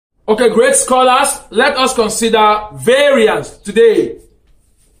Okay, great scholars, let us consider variance today.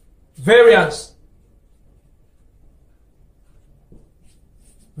 Variance.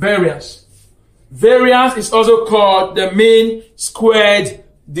 Variance. Variance is also called the mean squared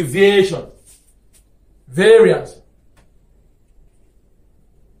deviation. Variance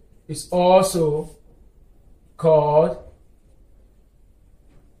is also called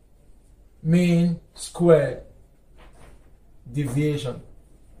mean squared deviation.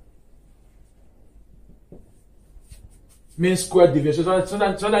 Mean squared deviation. So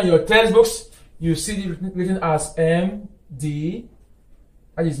that in your textbooks you see it written as MD.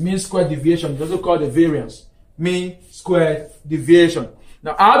 That is mean squared deviation. It's also called the variance. Mean squared deviation.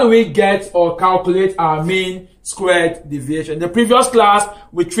 Now, how do we get or calculate our mean squared deviation? In the previous class,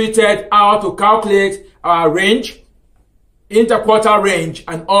 we treated how to calculate our range, interquartile range,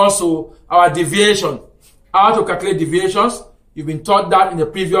 and also our deviation. How to calculate deviations. You've been taught that in the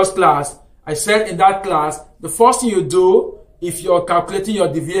previous class. I said in that class, the first thing you do if you're calculating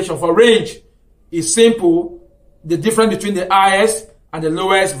your deviation for range is simple. The difference between the highest and the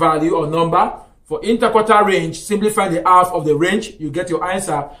lowest value or number. For interquartile range, simply find the half of the range, you get your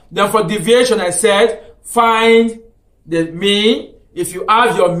answer. Then for deviation, I said, find the mean. If you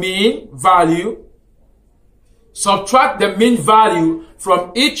have your mean value, subtract the mean value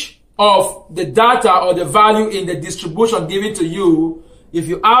from each of the data or the value in the distribution given to you. If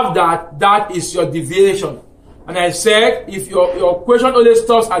you have that, that is your deviation. And I said, if your equation only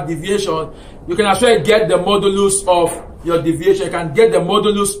stops at deviation, you can actually get the modulus of your deviation. You can get the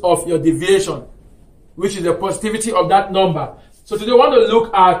modulus of your deviation, which is the positivity of that number. So today we want to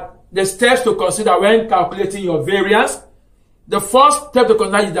look at the steps to consider when calculating your variance. The first step to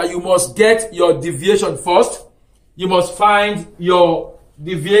consider is that you must get your deviation first. You must find your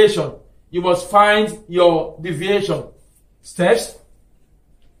deviation. You must find your deviation. Steps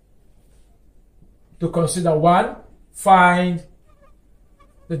to consider: 1, find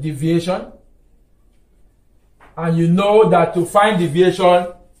the deviation. And you know that to find deviation,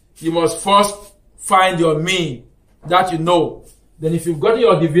 you must first find your mean. That you know. Then if you've got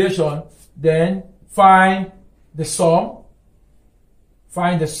your deviation, then find the sum.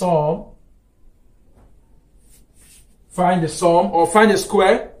 Find the sum. Find the sum, or find the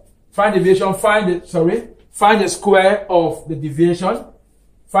square. Find deviation, find the square of the deviation.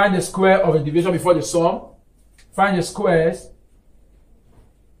 Find the square of the division before the sum. Find the squares.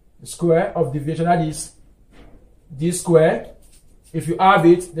 The square of division, that is d square. If you have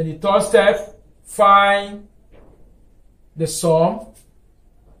it, then the third step, find the sum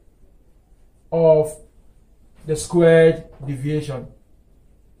of the squared deviation.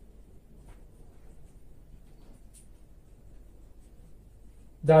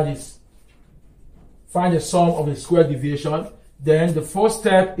 That is, find the sum of the squared deviation. Then the fourth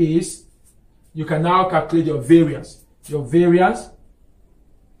step is, you can now calculate your variance. Your variance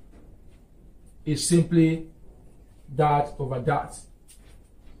is simply that over that.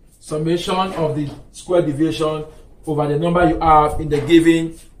 Summation of the square deviation over the number you have in the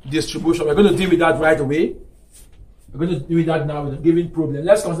given distribution. We're going to deal with that right away. We're going to deal with that now with the given problem.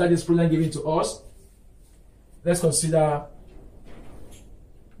 Let's consider this problem given to us. Let's consider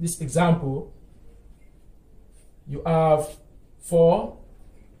this example. You have 4,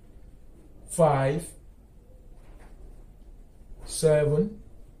 5, 7,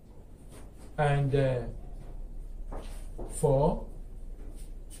 and 4.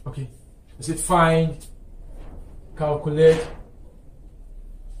 Okay. Is it find, calculate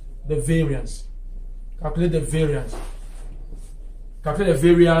the variance. Calculate the variance. Calculate the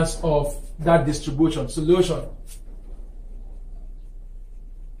variance of that distribution. Solution.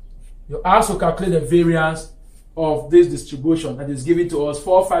 You also calculate the variance of this distribution that is given to us,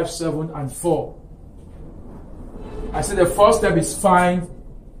 4, 5, 7, and 4. I said the first step is find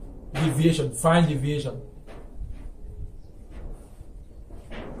deviation. Find deviation.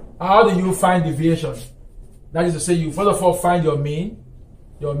 How do you find deviation? That is to say, you first of all find your mean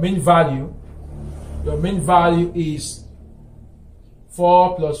value. Your mean value is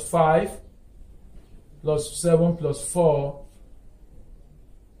 4 plus 5 plus 7 plus 4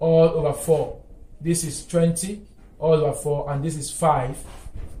 all over 4. This is 20 all over 4, and this is 5.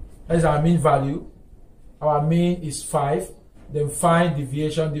 That is our mean value. Our mean is 5. Then find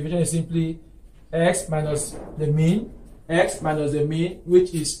deviation. Deviation is simply x minus the mean. X minus the mean,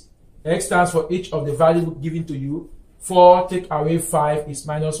 which is x stands for each of the value given to you. 4 take away 5 is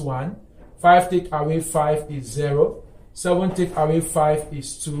minus 1. 5 take away 5 is 0. 7 take away 5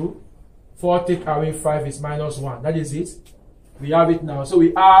 is 2. 4 take away 5 is minus 1. That is it. We have it now. So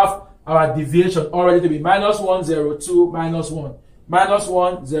we have our deviation already to be minus 1, 0, 2, minus 1. minus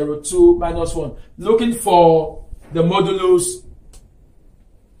 1, 0, 2, minus 1. Looking for the modulus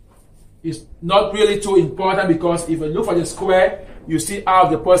is not really too important, because if you look for the square, you still have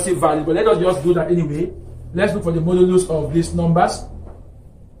the positive value. But let us just do that anyway. Let's look for the modulus of these numbers.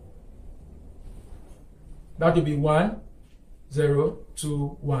 That will be 1, 0,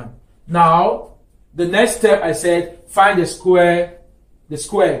 2, 1. Now, the next step I said, find the square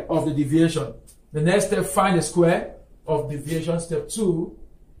of the deviation. The next step, find the square of deviation. Step 2,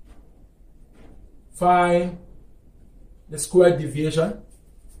 find the square deviation.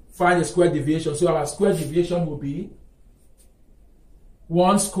 Find the square deviation. So our square deviation will be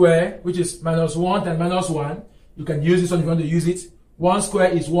 1 square, which is minus 1 times minus 1. You can use this one if you want to use it. 1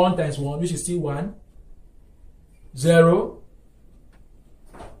 square is 1 times 1, which is still 1. 0.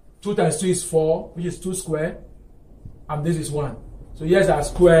 2 times 2 is 4, which is 2 square. And this is 1. So here's our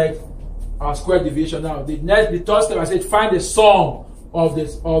square deviation. Now, the third step I said, find the sum of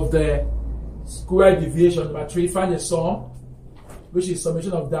the square deviation. Number 3, find the sum, which is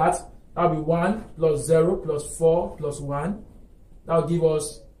summation of that. That will be 1 plus 0 plus 4 plus 1. That will give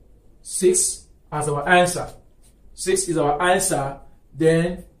us 6 as our answer. 6 is our answer.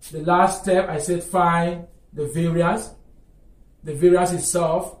 Then the last step I said, find the variance. The variance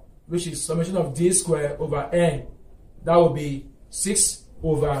itself, which is summation of d squared over n. That will be 6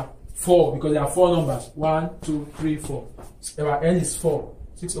 over 4, because there are 4 numbers. 1, 2, 3, 4. Our n is 4.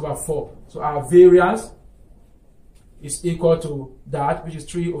 6 over 4. So our variance is equal to that, which is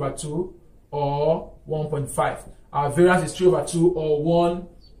 3 over 2 or 1.5. Our variance is 3 over 2 or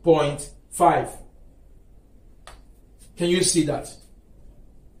 1.5. Can you see that?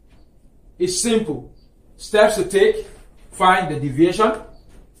 It's simple. Steps to take: find the deviation,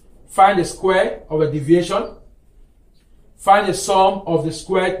 find the square of a deviation, find the sum of the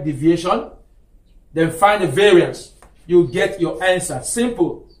squared deviation, then find the variance. You get your answer.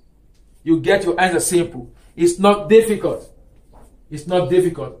 Simple. You get your answer simple. It's not difficult. It's not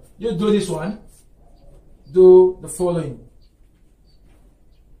difficult. You do this one. Do the following.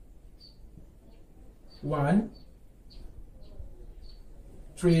 1,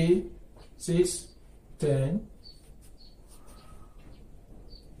 3, 6, 10,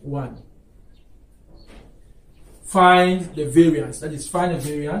 1. Find the variance. That is, find the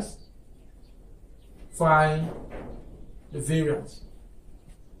variance. Find the variance.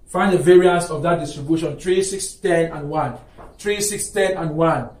 Find the variance of that distribution. 3, 6, 10, and 1. 3, 6, 10, and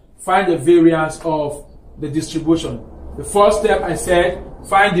 1. Find the variance of the distribution. The first step I said,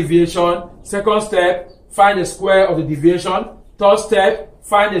 find deviation. Second step, find the square of the deviation. Third step,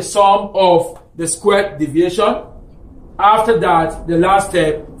 find the sum of the squared deviation. After that, the last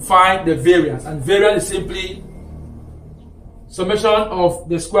step, find the variance. And variance is simply summation of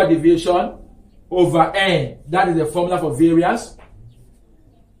the square deviation over n. That is the formula for variance.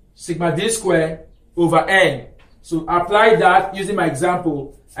 Sigma d squared over n. So apply that using my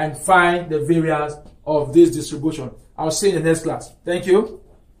example and find the variance of this distribution. I'll see you in the next class. Thank you.